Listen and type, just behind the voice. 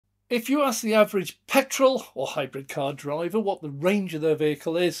If you ask the average petrol or hybrid car driver what the range of their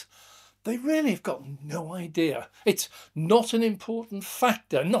vehicle is, they really have got no idea. It's not an important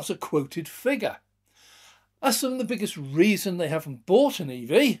factor, not a quoted figure. Ask them the biggest reason they haven't bought an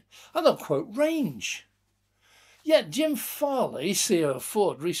EV, and they'll quote range. Yet Jim Farley, CEO of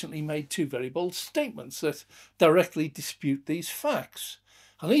Ford, recently made two very bold statements that directly dispute these facts.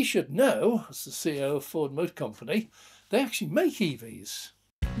 And he should know, as the CEO of Ford Motor Company, they actually make EVs.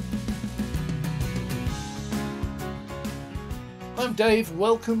 I'm Dave,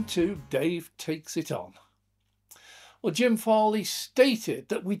 welcome to Dave Takes It On. Well, Jim Farley stated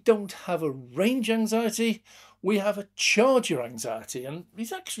that we don't have a range anxiety, we have a charger anxiety, and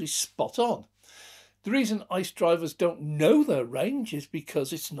he's actually spot on. The reason ICE drivers don't know their range is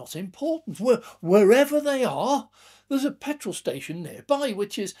because it's not important. Wherever they are, there's a petrol station nearby,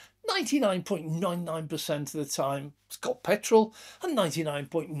 which is 99.99% of the time it's got petrol, and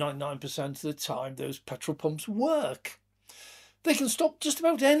 99.99% of the time those petrol pumps work. They can stop just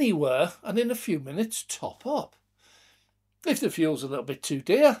about anywhere and in a few minutes top up. If the fuel's a little bit too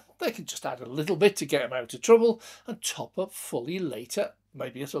dear, they can just add a little bit to get them out of trouble and top up fully later,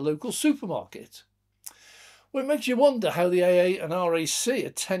 maybe at a local supermarket. Well, it makes you wonder how the AA and RAC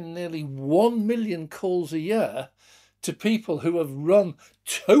attend nearly 1 million calls a year to people who have run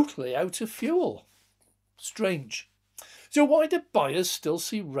totally out of fuel. Strange. So why do buyers still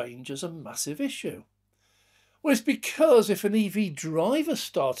see range as a massive issue? Well, it's because if an EV driver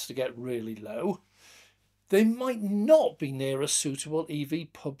starts to get really low, they might not be near a suitable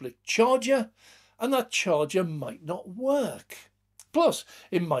EV public charger, and that charger might not work. Plus,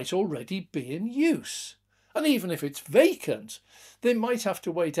 it might already be in use. And even if it's vacant, they might have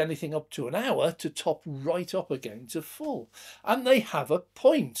to wait anything up to an hour to top right up again to full. And they have a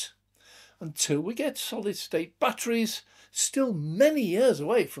point. Until we get solid state batteries, still many years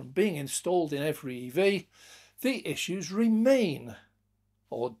away from being installed in every EV, the issues remain.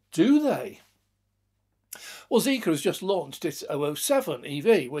 Or do they? Well, Zeekr has just launched its 007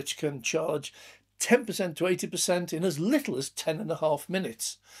 EV, which can charge 10% to 80% in as little as 10.5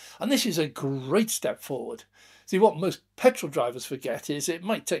 minutes. And this is a great step forward. See, what most petrol drivers forget is it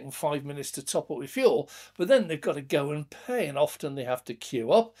might take them 5 minutes to top up with fuel, but then they've got to go and pay, and often they have to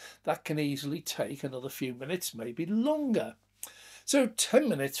queue up. That can easily take another few minutes, maybe longer. So 10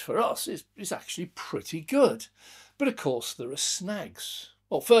 minutes for us is actually pretty good. But of course there are snags.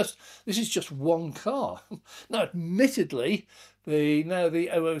 Well, first, this is just one car. Now, admittedly,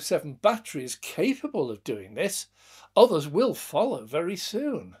 the 007 battery is capable of doing this. Others will follow very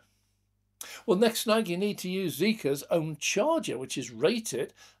soon. Well, next snag, you need to use Zeekr's own charger, which is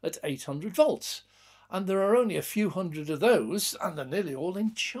rated at 800 volts. And there are only a few hundred of those, and they're nearly all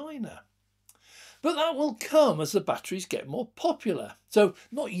in China. But that will come as the batteries get more popular. So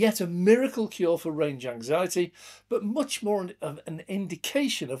not yet a miracle cure for range anxiety, but much more of an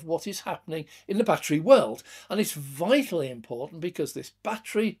indication of what is happening in the battery world. And it's vitally important because this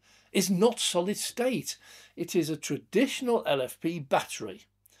battery is not solid state. It is a traditional LFP battery.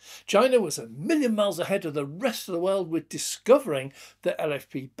 China was a million miles ahead of the rest of the world with discovering that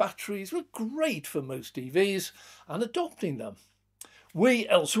LFP batteries were great for most EVs and adopting them. We,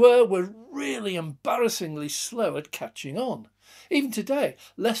 elsewhere, were really embarrassingly slow at catching on. Even today,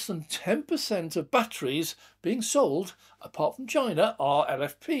 less than 10% of batteries being sold, apart from China, are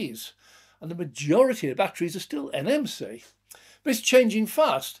LFPs. And the majority of batteries are still NMC. But it's changing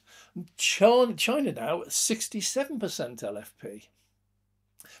fast. China now at 67% LFP.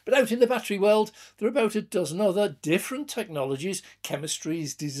 But out in the battery world, there are about a dozen other different technologies,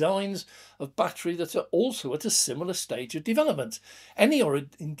 chemistries, designs of battery that are also at a similar stage of development. Any or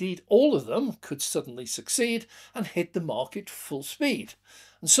indeed all of them could suddenly succeed and hit the market full speed.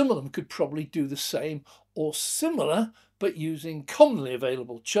 And some of them could probably do the same or similar, but using commonly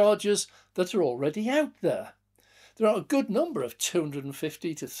available chargers that are already out there. There are a good number of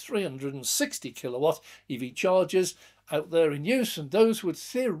 250 to 360 kilowatt EV chargers out there in use, and those would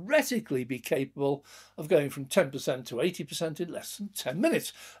theoretically be capable of going from 10% to 80% in less than 10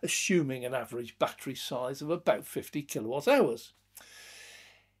 minutes, assuming an average battery size of about 50 kilowatt hours.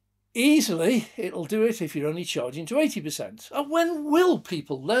 Easily, it'll do it if you're only charging to 80%. And when will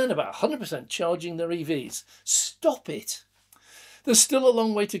people learn about 100% charging their EVs? Stop it! There's still a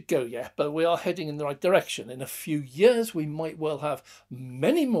long way to go yet, but we are heading in the right direction. In a few years, we might well have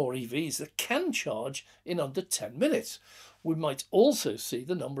many more EVs that can charge in under 10 minutes. We might also see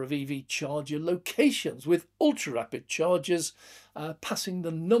the number of EV charger locations, with ultra-rapid chargers passing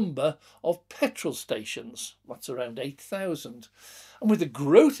the number of petrol stations. That's around 8,000. And with the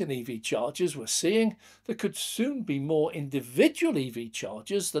growth in EV chargers we're seeing, there could soon be more individual EV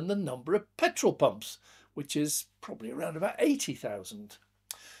chargers than the number of petrol pumps, which is probably around about 80,000.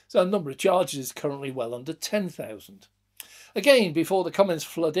 So the number of chargers is currently well under 10,000. Again, before the comments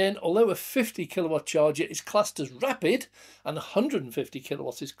flood in, although a 50 kilowatt charger is classed as rapid and 150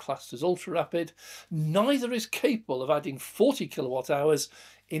 kilowatts is classed as ultra rapid, neither is capable of adding 40 kilowatt hours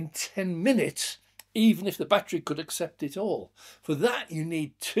in 10 minutes, even if the battery could accept it all. For that you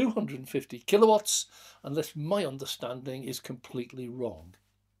need 250 kilowatts, unless my understanding is completely wrong.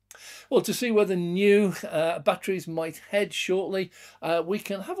 Well, to see where the new batteries might head shortly, we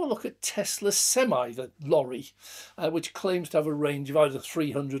can have a look at Tesla's Semi, the lorry, which claims to have a range of either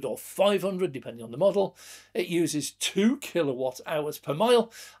 300 or 500, depending on the model. It uses 2 kilowatt hours per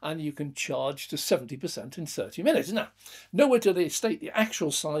mile, and you can charge to 70% in 30 minutes. Now, nowhere do they state the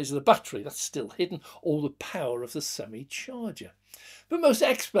actual size of the battery, that's still hidden, or the power of the Semi charger. But most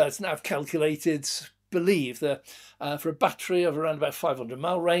experts now have believe that for a battery of around about 500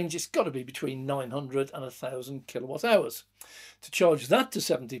 mile range, it's got to be between 900 and 1,000 kilowatt hours. To charge that to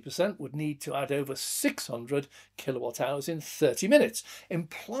 70% would need to add over 600 kilowatt hours in 30 minutes,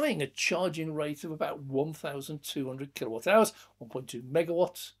 implying a charging rate of about 1,200 kilowatt hours, 1.2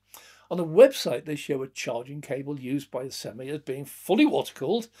 megawatts. On the website, they show a charging cable used by the Semi as being fully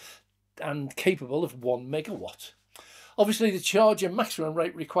water-cooled and capable of 1 megawatt. Obviously, the charger maximum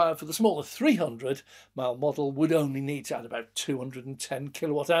rate required for the smaller 300 mile model would only need to add about 210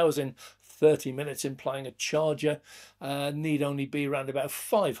 kilowatt hours in 30 minutes, implying a charger need only be around about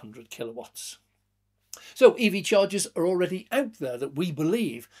 500 kilowatts. So EV chargers are already out there that we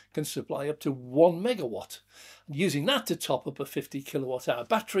believe can supply up to 1 megawatt. Using that to top up a 50 kilowatt hour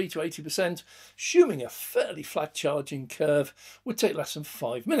battery to 80%, assuming a fairly flat charging curve, would take less than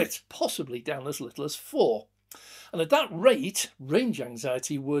 5 minutes, possibly down as little as 4. And at that rate, range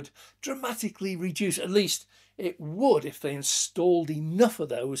anxiety would dramatically reduce. At least it would if they installed enough of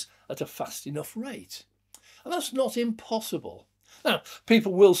those at a fast enough rate. And that's not impossible. Now,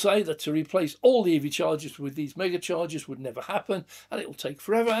 people will say that to replace all the EV chargers with these mega chargers would never happen, and it will take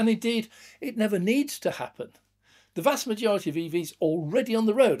forever, and indeed, it never needs to happen. The vast majority of EVs already on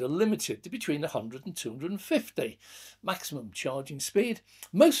the road are limited to between 100 and 250 maximum charging speed.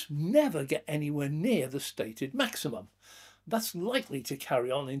 Most never get anywhere near the stated maximum. That's likely to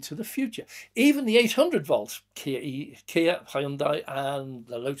carry on into the future. Even the 800 volt Kia, Hyundai and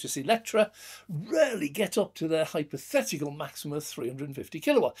the Lotus Electra rarely get up to their hypothetical maximum of 350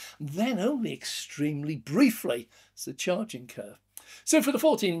 kilowatt, then only extremely briefly as the charging curve. So for the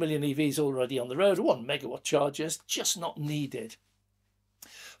 14 million EVs already on the road, a 1 megawatt charger is just not needed.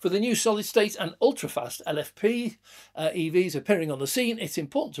 For the new solid-state and ultra-fast LFP EVs appearing on the scene, it's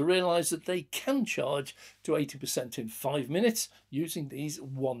important to realise that they can charge to 80% in 5 minutes using these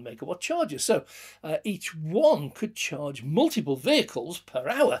 1 megawatt chargers. So each one could charge multiple vehicles per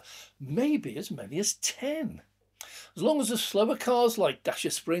hour, maybe as many as 10. As long as the slower cars like Dacia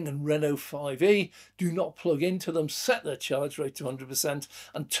Spring and Renault 5e do not plug into them, set their charge rate to 100%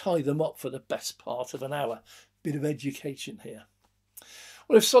 and tie them up for the best part of an hour. Bit of education here.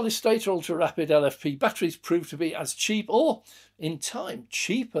 Well, if solid-state or ultra-rapid LFP batteries prove to be as cheap or, in time,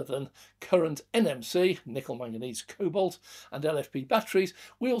 cheaper than current NMC, nickel, manganese, cobalt and LFP batteries,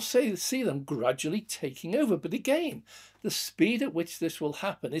 we'll see them gradually taking over. But again, the speed at which this will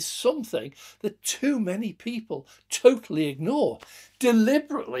happen is something that too many people totally ignore.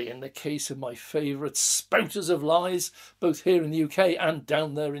 Deliberately, in the case of my favourite spouters of lies, both here in the UK and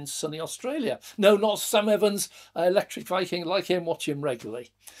down there in sunny Australia. No, not Sam Evans, Electric Viking, like him, watch him regularly.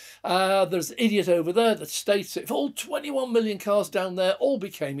 There's an idiot over there that states that if all 21 million cars down there all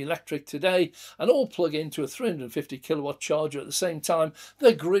became electric today and all plug into a 350 kilowatt charger at the same time,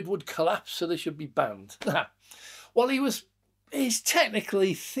 the grid would collapse, so they should be banned. While he's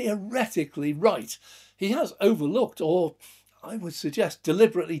technically, theoretically right, he has overlooked, or I would suggest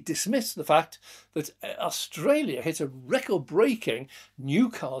deliberately dismissed, the fact that Australia hit a record-breaking new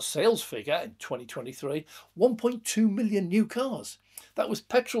car sales figure in 2023, 1.2 million new cars. That was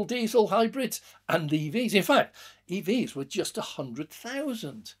petrol, diesel, hybrids and EVs. In fact, EVs were just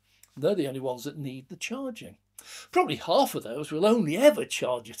 100,000. They're the only ones that need the charging. Probably half of those will only ever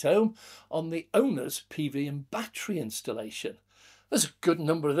charge at home on the owner's PV and battery installation. There's a good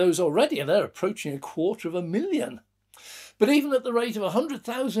number of those already, and they're approaching 250,000. But even at the rate of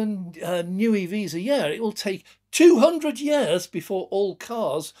 100,000 new EVs a year, it will take 200 years before all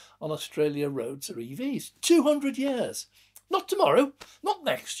cars on Australia roads are EVs. 200 years. Not tomorrow, not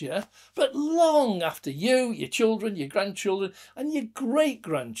next year, but long after you, your children, your grandchildren and your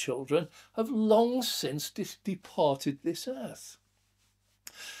great-grandchildren have long since departed this earth.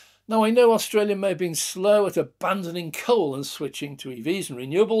 Now, I know Australia may have been slow at abandoning coal and switching to EVs and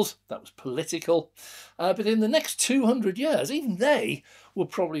renewables. That was political. But in the next 200 years, even they will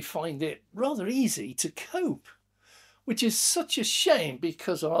probably find it rather easy to cope. Which is such a shame,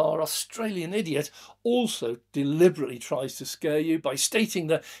 because our Australian idiot also deliberately tries to scare you by stating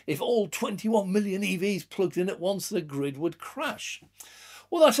that if all 21 million EVs plugged in at once, the grid would crash.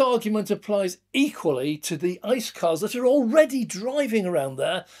 Well, that argument applies equally to the ICE cars that are already driving around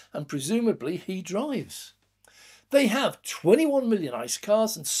there, and presumably he drives. They have 21 million ICE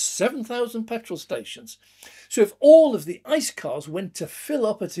cars and 7,000 petrol stations. So if all of the ICE cars went to fill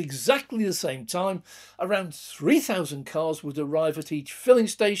up at exactly the same time, around 3,000 cars would arrive at each filling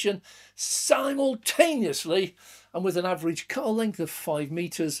station simultaneously, and with an average car length of 5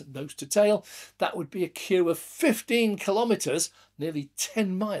 metres nose to tail, that would be a queue of 15 kilometres, nearly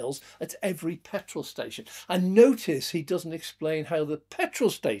 10 miles, at every petrol station. And notice he doesn't explain how the petrol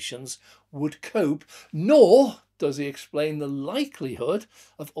stations would cope, nor does he explain the likelihood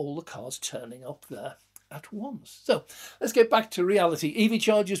of all the cars turning up there at once. So let's get back to reality. EV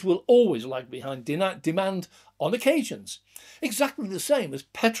chargers will always lag behind demand on occasions, exactly the same as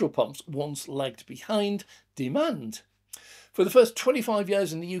petrol pumps once lagged behind demand. For the first 25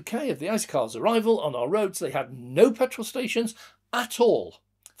 years in the UK of the ICE car's arrival on our roads, they had no petrol stations at all,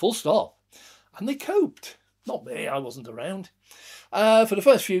 full stop, and they coped. Not me, I wasn't around. For the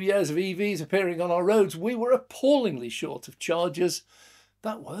first few years of EVs appearing on our roads, we were appallingly short of chargers.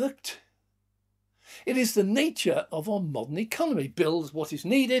 That worked. It is the nature of our modern economy. Build what is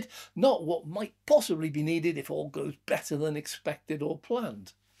needed, not what might possibly be needed if all goes better than expected or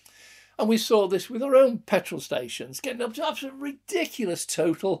planned. And we saw this with our own petrol stations, getting up to absolutely ridiculous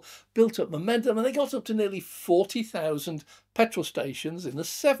total, built up momentum, and they got up to nearly 40,000 petrol stations in the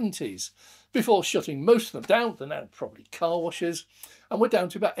 70s, before shutting most of them down. They're now probably car washes, and we're down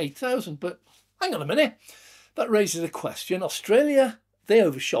to about 8,000. But hang on a minute, that raises a question. Australia, they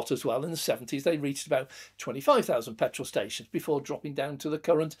overshot as well in the 70s. They reached about 25,000 petrol stations before dropping down to the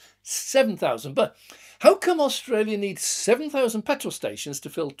current 7,000. But how come Australia needs 7,000 petrol stations to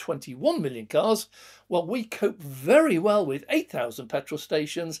fill 21 million cars, while we cope very well with 8,000 petrol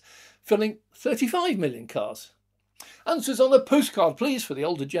stations filling 35 million cars? Answers on a postcard, please, for the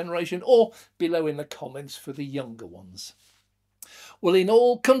older generation, or below in the comments for the younger ones. Well, in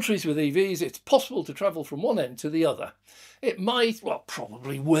all countries with EVs, it's possible to travel from one end to the other. It might, well,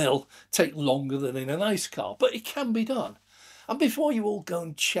 probably will, take longer than in an ICE car, but it can be done. And before you all go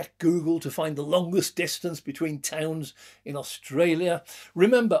and check Google to find the longest distance between towns in Australia,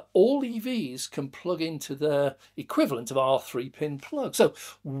 remember all EVs can plug into their equivalent of our 3-pin plug. So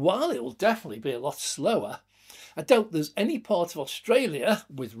while it will definitely be a lot slower, I doubt there's any part of Australia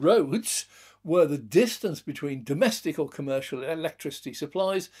with roads where the distance between domestic or commercial electricity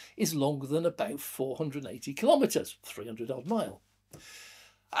supplies is longer than about 480 kilometres, 300 odd mile.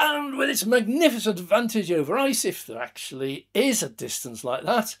 And with its magnificent advantage over ice, if there actually is a distance like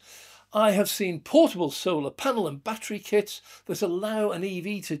that, I have seen portable solar panel and battery kits that allow an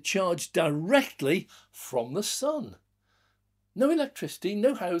EV to charge directly from the sun. No electricity,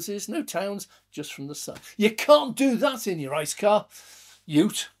 no houses, no towns, just from the sun. You can't do that in your ICE car,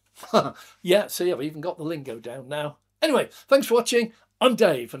 Ute. Yeah, see, I've even got the lingo down now. Anyway, thanks for watching. I'm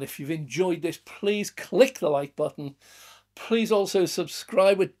Dave, and if you've enjoyed this, please click the like button. Please also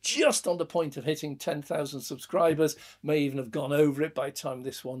subscribe. We're just on the point of hitting 10,000 subscribers. May even have gone over it by the time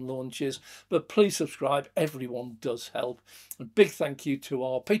this one launches. But please subscribe. Everyone does help. A big thank you to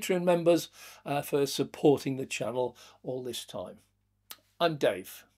our Patreon members for supporting the channel all this time. I'm Dave.